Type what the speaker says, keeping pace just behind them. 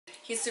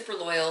He's super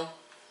loyal,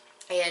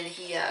 and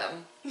he Sorry.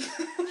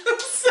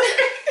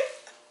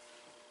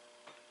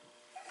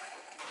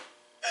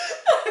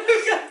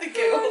 I've got the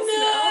giggles oh no,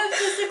 now. I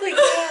physically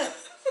can't.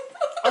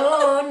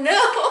 Oh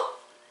no.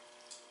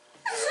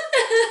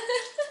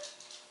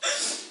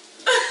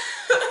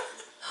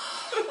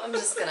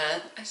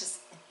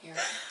 Here.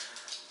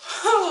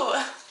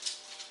 Oh.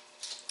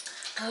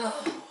 Oh.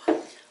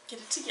 Get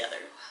it together.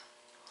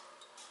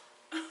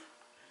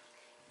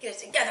 Get it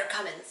together,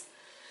 Cummins.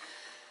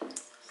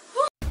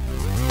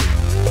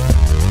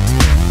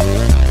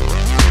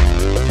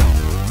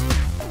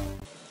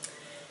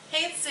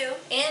 Hey, it's Sue.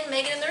 And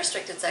Megan in the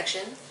restricted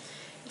section.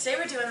 Today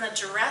we're doing the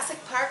Jurassic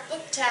Park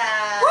Book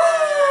Tag.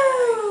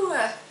 Woo!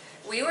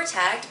 We were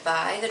tagged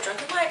by the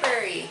Drunken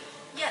Library.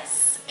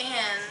 Yes,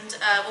 and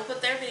we'll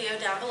put their video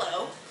down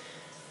below.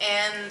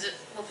 And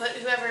we'll put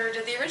whoever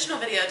did the original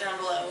video down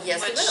below.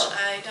 Yes, which we will.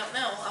 I don't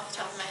know off the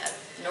top of my head.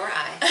 Nor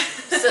I.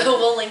 So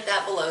we'll link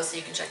that below so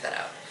you can check that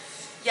out.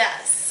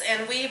 Yes,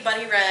 and we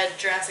buddy read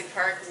Jurassic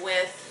Park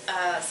with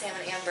Sam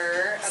and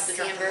Amber of the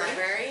Drunken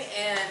Library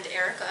and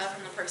Erica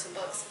from the Person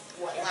Books.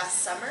 What, last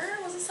summer?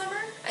 Was it summer?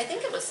 I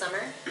think it was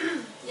summer.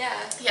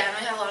 Yeah. Yeah, and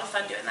we had a lot of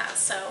fun doing that.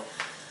 So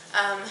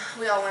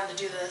we all wanted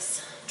to do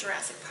this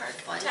Jurassic Park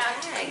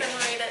tag to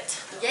commemorate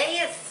it.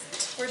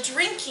 Yes. We're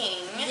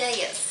drinking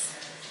Yes.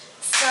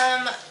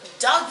 some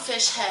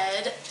Dogfish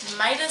Head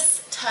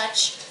Midas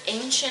Touch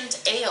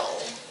Ancient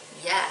Ale.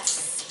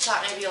 Yes.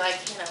 Thought maybe like,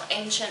 you know,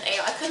 ancient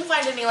ale. I couldn't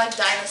find any like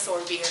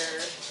dinosaur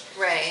beer.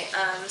 Right.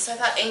 So I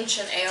thought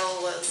ancient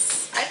ale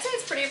was... I'd say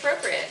it's pretty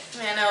appropriate. I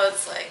mean, I know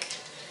it's like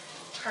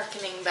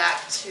harkening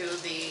back to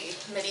the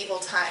medieval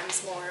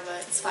times more, but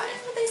it's fine.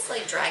 Well, they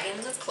slay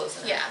dragons. That's close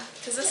enough. Yeah,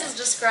 because this is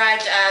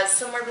described as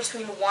somewhere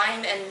between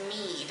wine and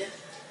mead.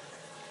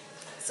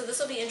 So this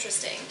will be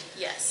interesting.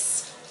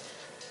 Yes.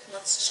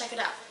 Let's check it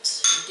out.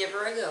 Give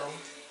her a go.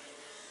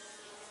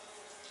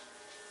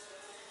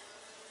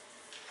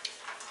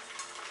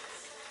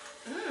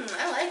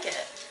 I like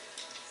it.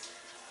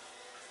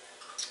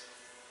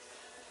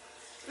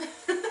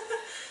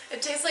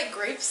 It tastes like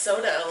grape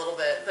soda a little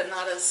bit, but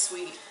not as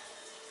sweet.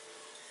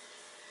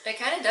 It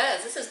kind of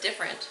does. This is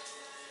different.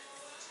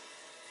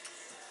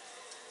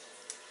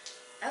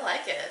 I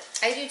like it.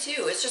 I do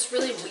too. It's just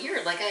really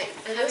weird. Like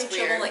I'm having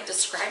trouble like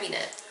describing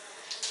it.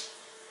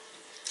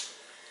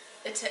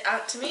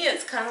 To me,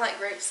 it's kind of like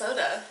grape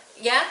soda.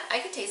 Yeah, I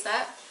can taste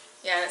that.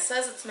 Yeah, and it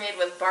says it's made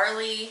with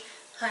barley,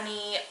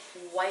 honey,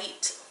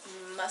 white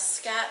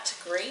muscat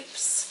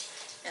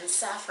grapes, and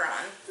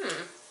saffron.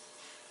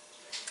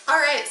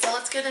 Alright, so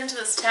let's get into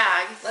this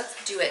tag.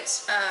 Let's do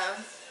it.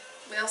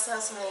 We also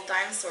have some little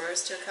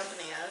dinosaurs to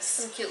accompany us.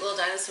 Some cute little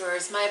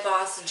dinosaurs. My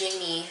boss,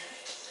 Jamie,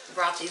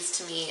 brought these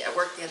to me at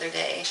work the other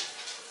day.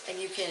 And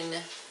you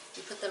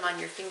put them on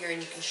your finger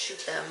and you can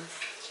shoot them.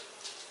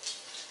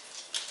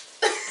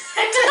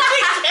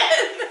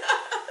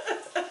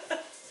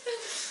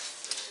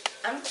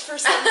 I'm for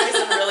some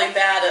reason really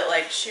bad at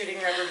like shooting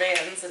rubber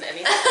bands and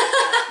anything like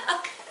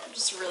that. I'm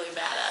just really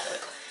bad at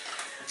it.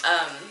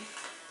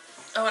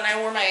 Oh, and I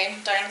wore my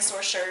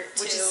dinosaur shirt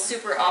too, which is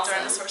super awesome.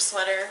 Dinosaur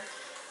sweater,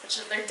 which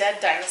they're dead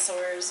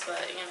dinosaurs,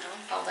 but you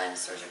know, all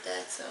dinosaurs are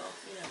dead, so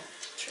you know.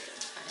 True.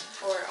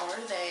 Or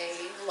are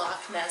they?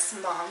 Loch Ness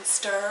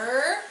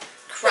Monster.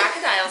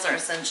 Crocodiles are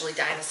essentially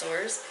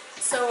dinosaurs.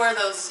 So are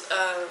those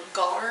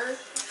gar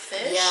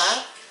fish?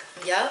 Yeah.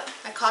 Yep.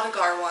 I caught a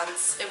gar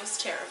once. It was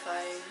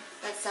terrifying.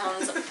 That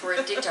sounds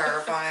pretty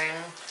terrifying.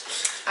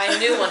 I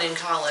knew one in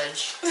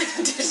college.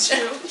 Did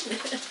you?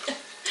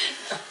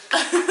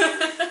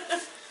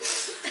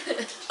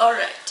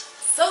 Alright.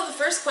 So the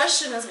first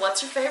question is,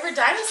 what's your favorite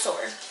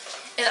dinosaur?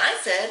 And I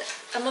said,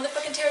 a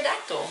motherfucking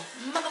pterodactyl.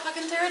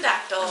 Motherfucking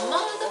pterodactyl.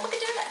 Motherfucking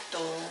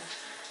pterodactyl.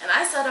 And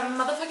I said a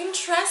motherfucking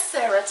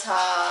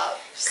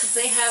Triceratops. Because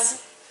they have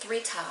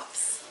 3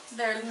 tops.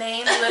 Their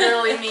name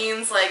literally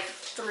means like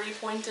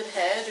 3-pointed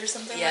head or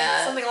something. Yeah.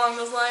 Like, something along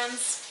those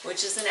lines.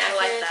 Which is an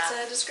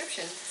accurate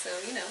description. So,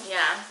 you know.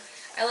 Yeah.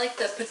 I like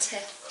the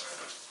pate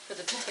for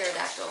the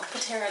pterodactyl.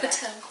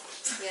 Pterodactyl.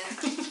 Yeah.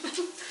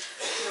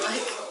 You're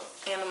like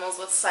animals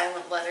with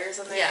silent letters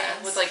in their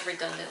names. With like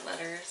redundant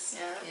letters.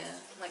 Yeah. Yeah.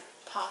 Like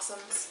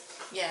possums.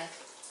 Yeah.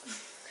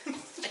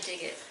 I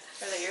dig it.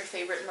 Are they your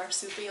favorite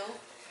marsupial?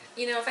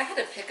 You know, if I had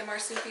to pick a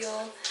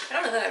marsupial, I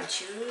don't know that I would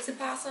choose a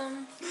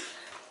possum,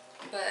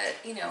 but,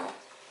 you know,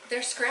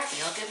 they're scrappy.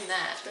 I'll give them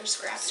that. They're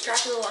scrappy.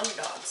 Scrappy little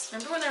underdogs.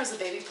 Remember when there was a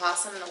baby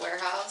possum in the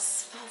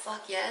warehouse? Oh,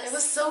 fuck yes. It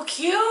was so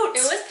cute.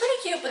 It was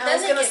pretty cute, but I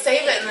was going to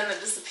save it and then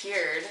it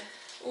disappeared.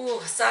 Ooh,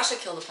 Sasha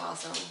killed a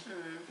possum.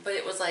 But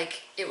it was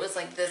like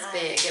this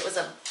big. It was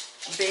a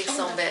big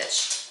son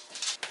bitch.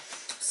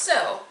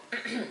 So,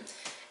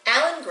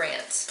 Alan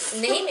Grant,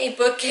 name a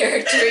book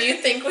character you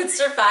think would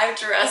survive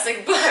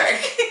Jurassic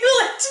Park. You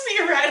looked me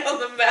right on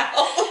the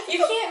mouth. You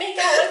can't make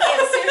out with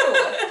Aunt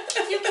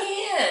Sue. You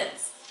can't.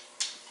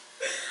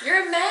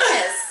 You're a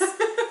mess.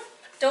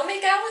 Don't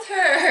make out with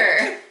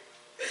her.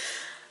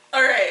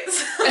 Alright,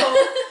 so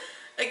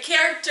a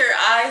character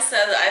I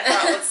said that I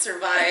thought would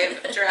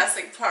survive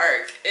Jurassic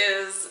Park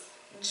is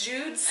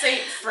Jude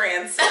Saint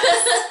Francis.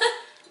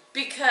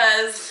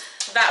 Because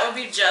that would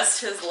be just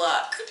his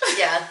luck.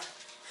 Yeah.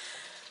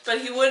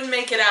 But he wouldn't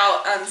make it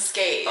out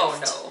unscathed. Oh,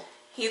 no.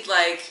 He'd,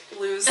 like,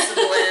 lose some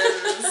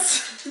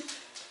limbs.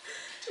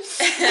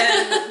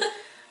 And,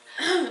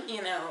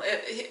 you know,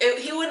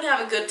 he wouldn't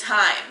have a good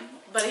time.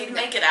 But he'd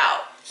make it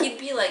out. He'd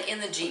be, like,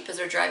 in the Jeep as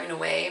they're driving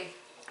away.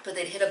 But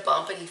they'd hit a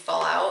bump and he'd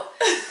fall out.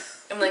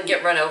 And then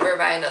get run over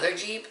by another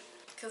Jeep.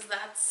 Because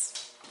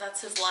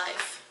that's his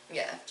life.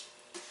 Yeah.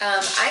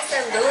 I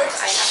said Lilith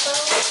Iapho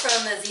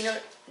from the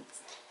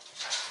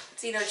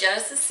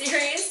Xenogenesis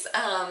series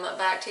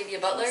by Octavia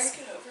Butler.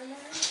 Scoot over more.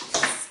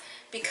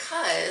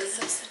 Because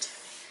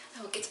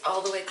it gets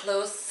all the way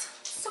close.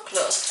 So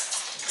close.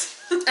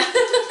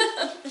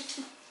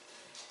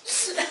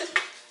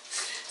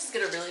 Just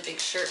get a really big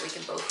shirt we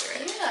can both wear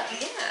it.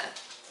 Yeah.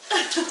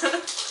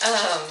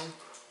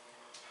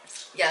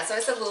 Yeah, so I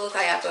said Lilith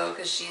Iapho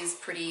because she's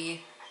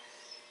pretty,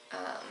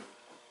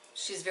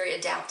 she's very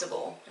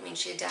adaptable. I mean,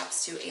 she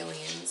adapts to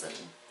aliens and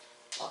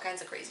all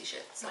kinds of crazy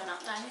shit. So. Why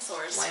not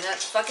dinosaurs? Why not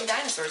fucking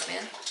dinosaurs,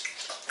 man?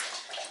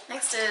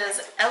 Next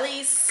is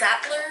Ellie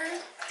Sattler.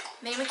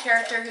 Name a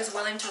character who's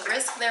willing to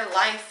risk their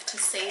life to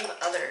save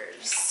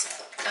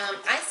others.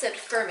 I said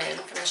Furman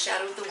from The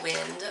Shadow of the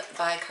Wind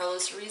by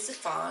Carlos Ruiz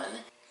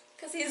Zafón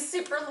because he's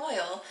super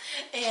loyal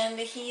and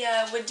he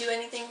would do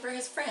anything for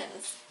his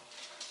friends.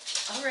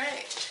 All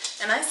right.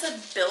 And I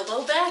said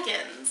Bilbo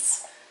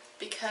Baggins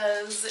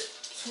because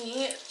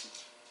he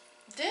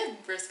did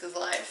risk his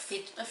life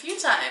a few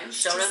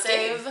times to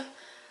save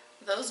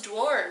those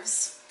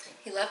dwarves.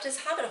 He left his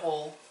hobbit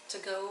hole to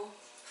go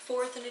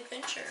forth in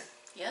adventure.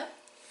 Yep.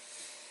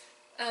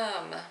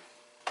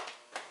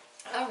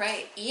 All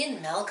right,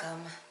 Ian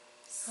Malcolm.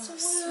 So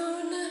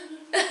soon.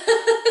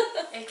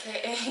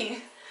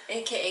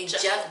 AKA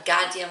Jeff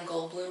Goddamn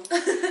Goldblum.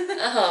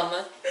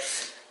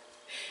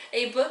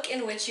 A book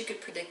in which you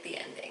could predict the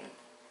ending.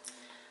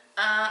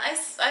 I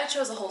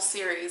chose a whole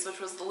series, which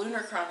was the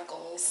Lunar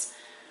Chronicles.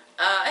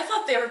 I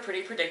thought they were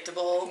pretty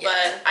predictable,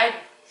 but I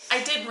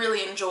did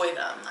really enjoy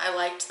them. I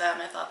liked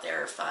them. I thought they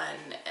were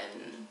fun,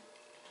 and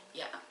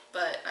yeah.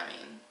 But I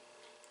mean,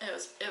 it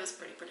was a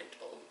pretty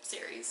predictable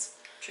series.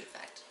 True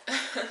fact.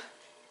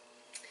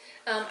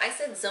 I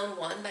said Zone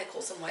 1 by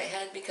Colson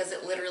Whitehead because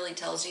it literally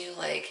tells you,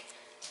 like,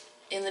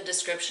 in the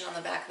description on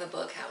the back of the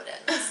book how it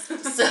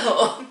ends.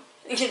 So,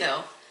 you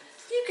know,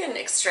 you can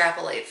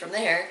extrapolate from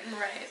there.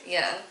 Right.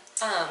 Yeah.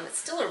 It's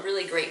still a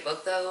really great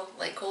book, though.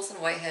 Like, Colson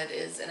Whitehead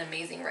is an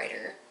amazing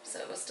writer, so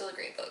it was still a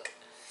great book.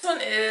 This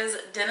one is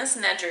Dennis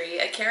Nedry,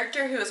 a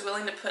character who is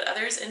willing to put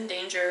others in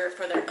danger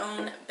for their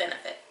own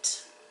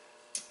benefit.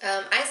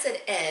 I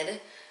said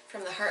Ed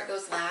from The Heart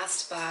Goes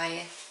Last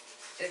by...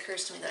 It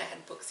occurs to me that I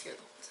had books here the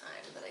whole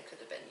time that I could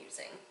have been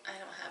using. I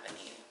don't have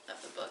any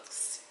of the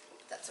books.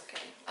 That's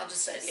okay. I'll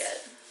just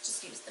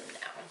use them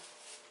now.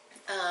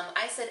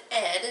 I said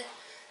Ed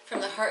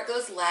from The Heart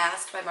Goes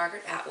Last by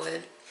Margaret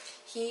Atwood.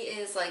 He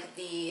is like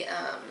the,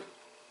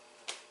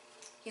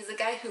 he's the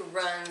guy who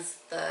runs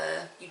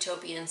the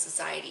Utopian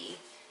Society,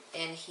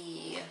 and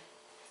he,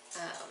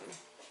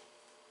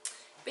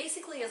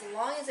 basically, as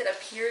long as it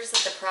appears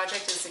that the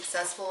project is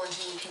successful and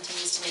he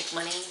continues to make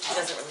money, he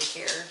doesn't really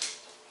care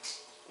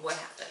what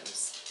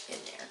happens in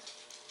there.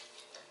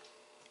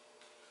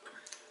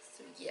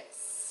 So,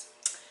 yes.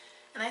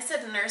 And I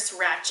said Nurse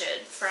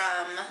Ratched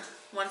from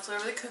One Flew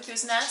Over the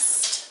Cuckoo's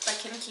Nest by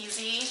Kim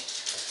Kesey.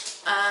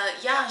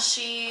 Yeah,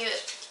 she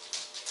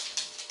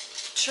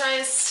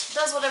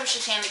does whatever she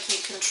can to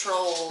keep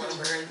control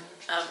over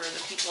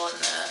the people in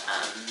the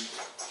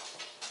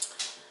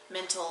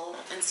mental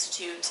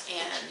institute,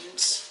 and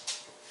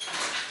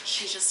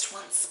she just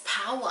wants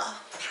power.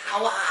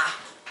 Power.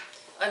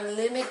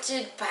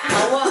 Unlimited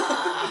power.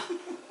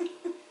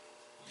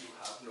 You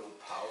have no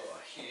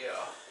power here.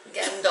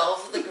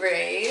 Gandalf the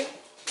Grey.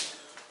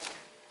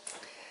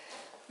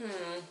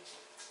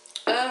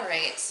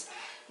 Alright.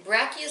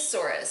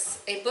 Brachiosaurus,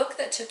 a book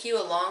that took you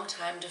a long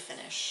time to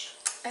finish.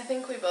 I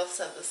think we both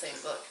said the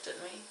same book,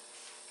 didn't we?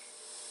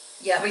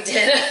 Yeah, we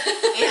did.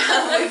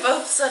 Yeah, we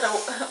both said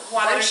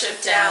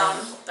Watership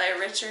Down by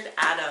Richard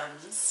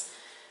Adams,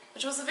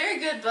 which was a very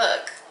good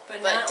book,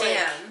 but not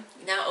damn.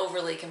 Not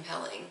overly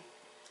compelling.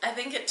 I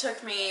think it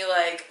took me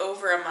like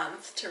over a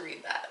month to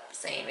read that.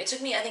 Same. It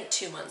took me, I think,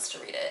 2 months to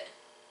read it.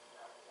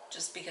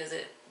 Just because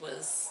it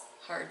was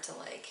hard to,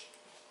 like,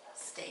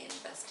 stay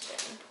invested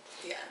in.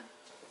 Yeah.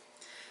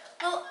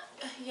 Well,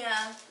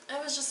 yeah,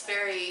 it was just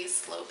very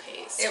slow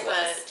paced. It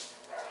was.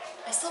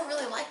 I still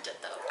really liked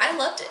it, though. I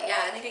loved it,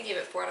 yeah. I think I gave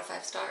it 4 out of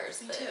 5 stars.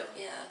 Me but, too.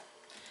 Yeah.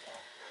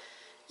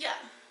 Yeah.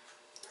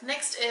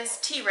 Next is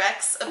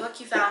T-Rex, a book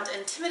you found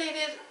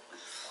intimidating,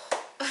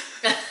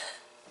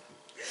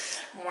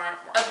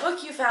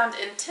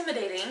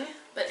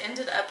 but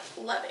ended up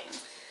loving.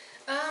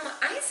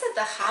 I said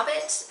The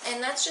Hobbit,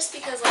 and that's just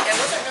because, like, I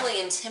wasn't really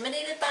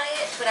intimidated by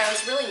it, but I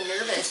was really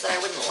nervous that I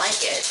wouldn't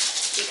like it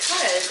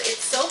because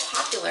it's so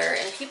popular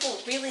and people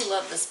really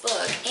love this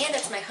book, and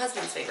it's my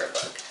husband's favorite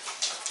book.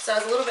 So I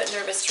was a little bit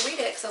nervous to read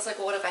it because I was like,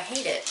 well, what if I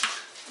hate it?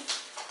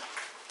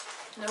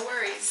 No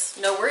worries.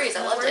 No worries.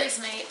 I loved worries,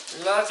 it. mate.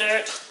 Loved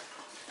it.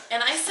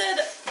 And I said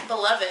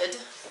Beloved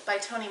by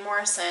Toni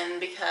Morrison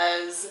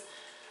because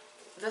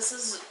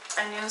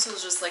I knew this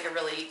was just like a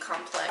really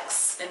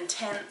complex,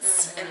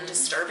 intense, and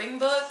disturbing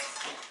book.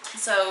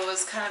 So I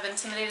was kind of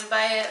intimidated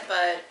by it,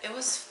 but it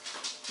was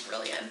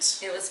brilliant.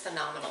 It was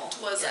phenomenal.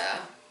 Was yeah.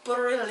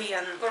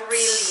 Brilliant.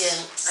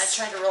 Brilliant. I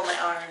tried to roll my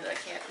R and I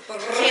can't.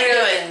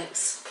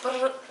 Brilliant.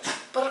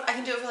 But I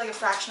can do it for like a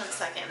fraction of a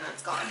second and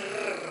it's gone.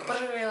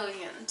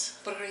 Brilliant.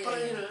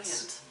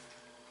 Brilliant.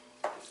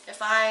 If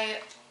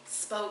I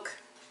spoke,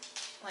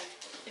 like,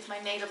 if my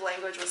native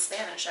language was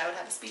Spanish, I would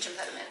have a speech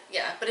impediment.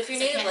 Yeah, but if your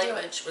So native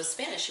language was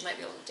Spanish, you might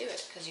be able to do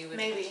it because you would.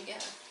 Maybe.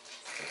 Yeah.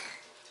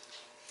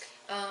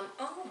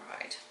 All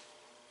right.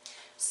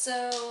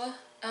 So,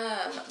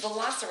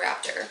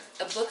 Velociraptor,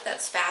 a book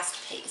that's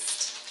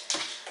fast-paced.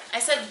 I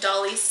said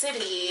Dolly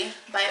City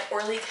by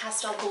Orly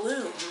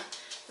Castel-Bloom.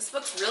 This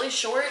book's really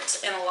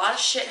short and a lot of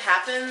shit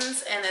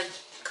happens and it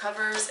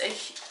covers a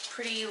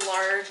pretty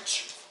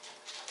large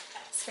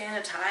span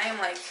of time,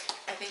 like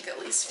I think at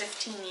least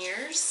 15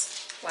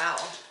 years. Wow.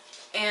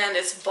 And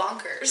it's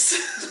bonkers.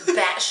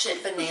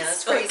 Batshit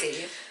bananas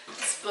crazy.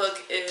 This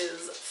book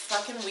is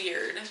fucking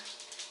weird.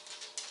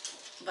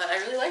 But I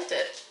really liked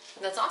it.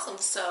 That's awesome.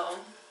 So,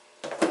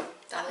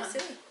 Dolly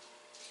City.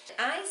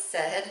 I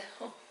said,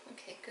 oh,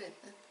 okay, good.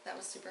 That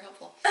was super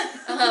helpful.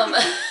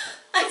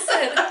 I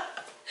said,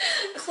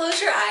 Close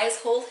Your Eyes,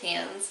 Hold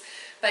Hands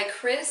by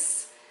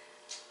Chris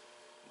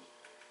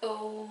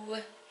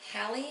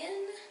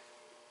O'Hallian?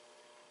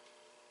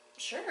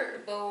 Sure.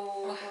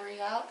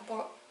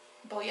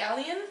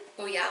 Boyalian?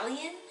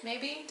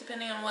 Maybe,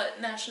 depending on what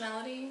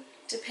nationality.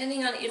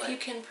 Depending on if you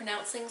can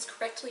pronounce things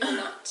correctly or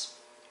not.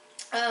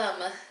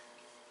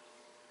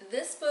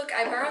 This book,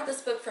 I borrowed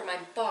this book from my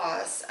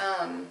boss.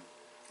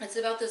 It's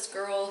about this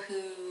girl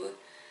who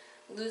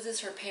loses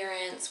her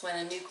parents when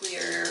a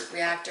nuclear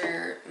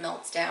reactor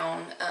melts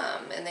down,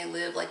 and they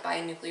live like by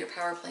a nuclear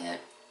power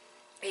plant.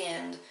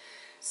 And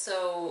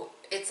so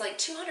it's like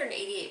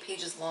 288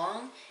 pages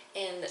long,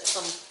 and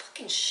some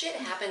fucking shit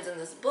happens in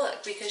this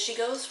book because she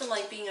goes from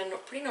like being a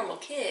pretty normal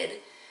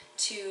kid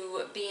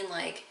to being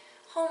like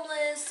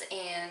homeless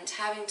and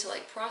having to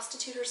like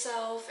prostitute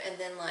herself, and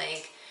then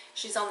like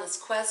she's on this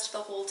quest the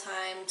whole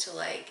time to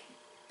like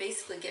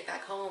basically get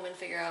back home and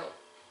figure out,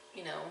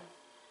 you know,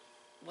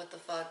 what the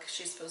fuck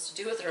she's supposed to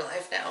do with her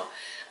life now.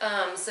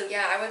 So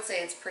yeah, I would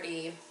say it's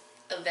pretty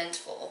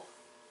eventful.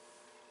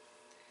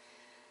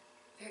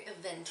 Very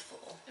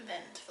eventful.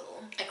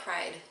 Eventful. I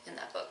cried in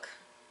that book.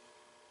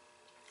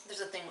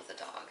 There's a thing with the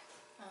dog.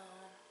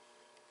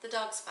 The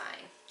dog's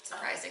fine,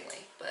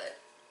 surprisingly, but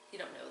you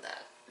don't know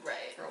that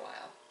for a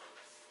while.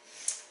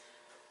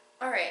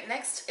 Alright,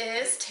 next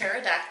is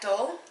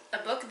Pterodactyl, a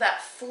book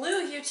that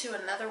flew you to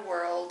another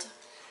world.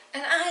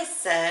 And I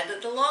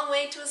said The Long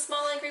Way to a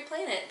Small Angry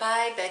Planet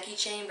by Becky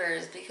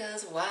Chambers,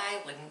 because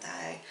why wouldn't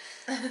I?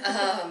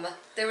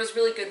 There was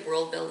really good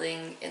world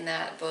building in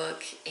that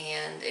book,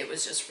 and it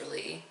was just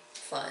really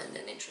fun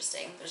and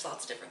interesting. There's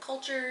lots of different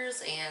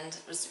cultures, and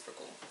it was super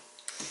cool.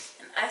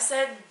 And I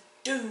said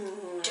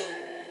Dune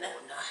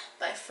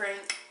by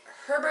Frank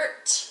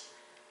Herbert.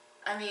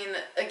 I mean,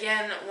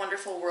 again,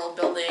 wonderful world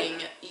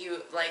building.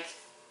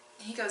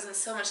 He goes in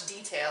so much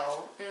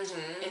detail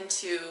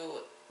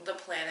into the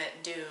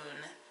planet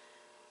Dune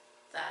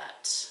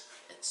that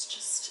it's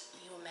just,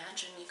 you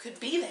imagine you could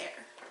be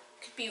there. I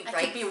could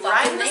be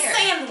riding the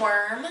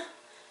sandworm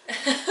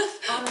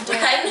on Dune.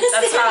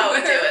 That's how I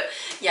would do it.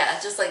 Yeah,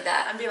 just like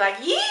that. I'd be like,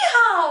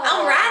 yeehaw!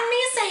 I'm riding me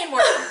a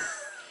sandworm.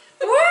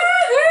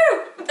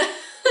 Woohoo!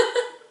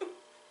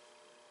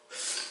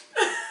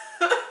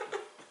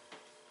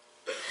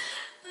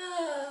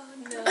 Oh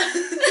no.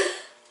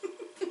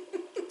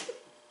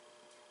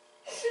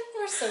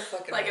 We're so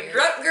fucking like weird. a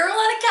drunk girl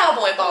at a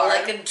cowboy bar.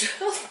 Like a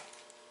drunk.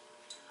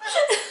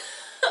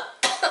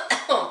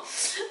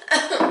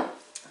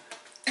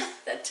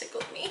 That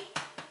tickled me.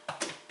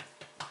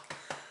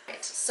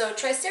 Right, so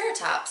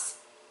Triceratops.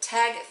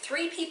 Tag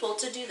 3 people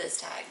to do this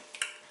tag.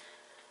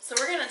 So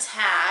we're gonna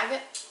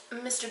tag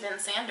Mr. Ben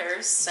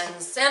Sanders. Ben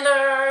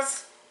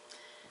Sanders.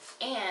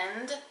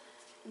 And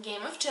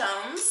Game of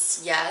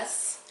Thrones.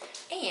 Yes.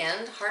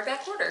 And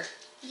Hardback Order.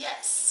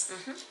 Yes.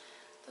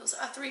 Those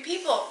are 3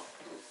 people.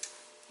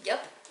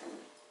 Yep.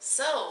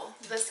 So,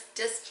 this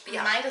just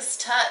Midas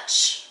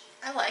Touch.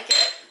 I like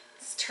it.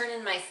 It's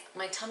turning my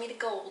tummy to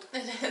gold.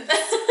 It is.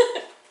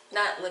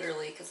 Not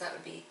literally, because that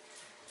would be,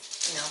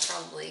 you know,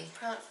 probably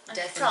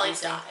death probably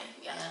inducing. die.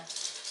 Yeah.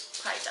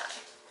 Probably die.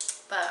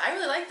 But I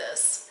really like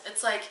this.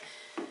 It's like,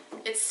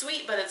 it's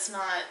sweet, but it's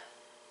not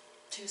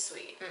too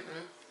sweet.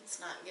 It's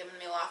not giving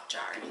me lockjaw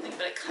or anything,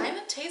 but it kind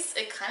of tastes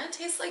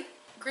like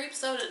grape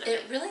soda to me.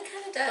 It really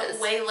kind of does.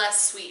 But way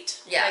less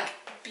sweet. Yeah. Like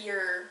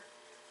beer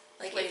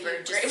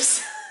flavored just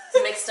grapes.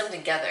 Mixed them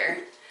together.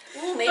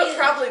 Ooh, maybe. But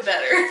probably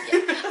better.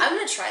 Yeah. I'm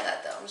going to try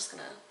that though. I'm just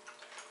going to.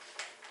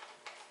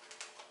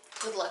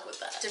 Good luck with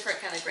that. Different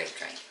kind of grape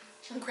drink.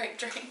 Grape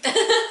drink.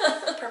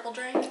 Purple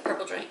drink.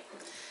 Purple drink.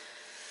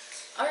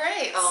 All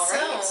right.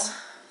 So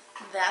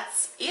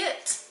that's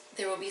it.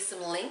 There will be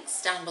some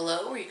links down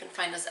below where you can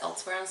find us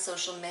elsewhere on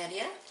social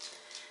media.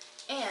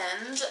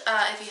 And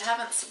if you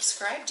haven't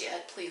subscribed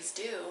yet, please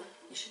do.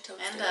 You should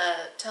totally And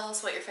tell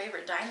us what your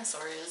favorite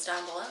dinosaur is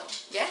down below.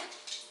 Yeah.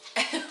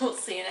 We'll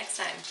see you next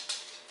time.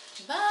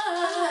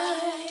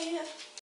 Bye.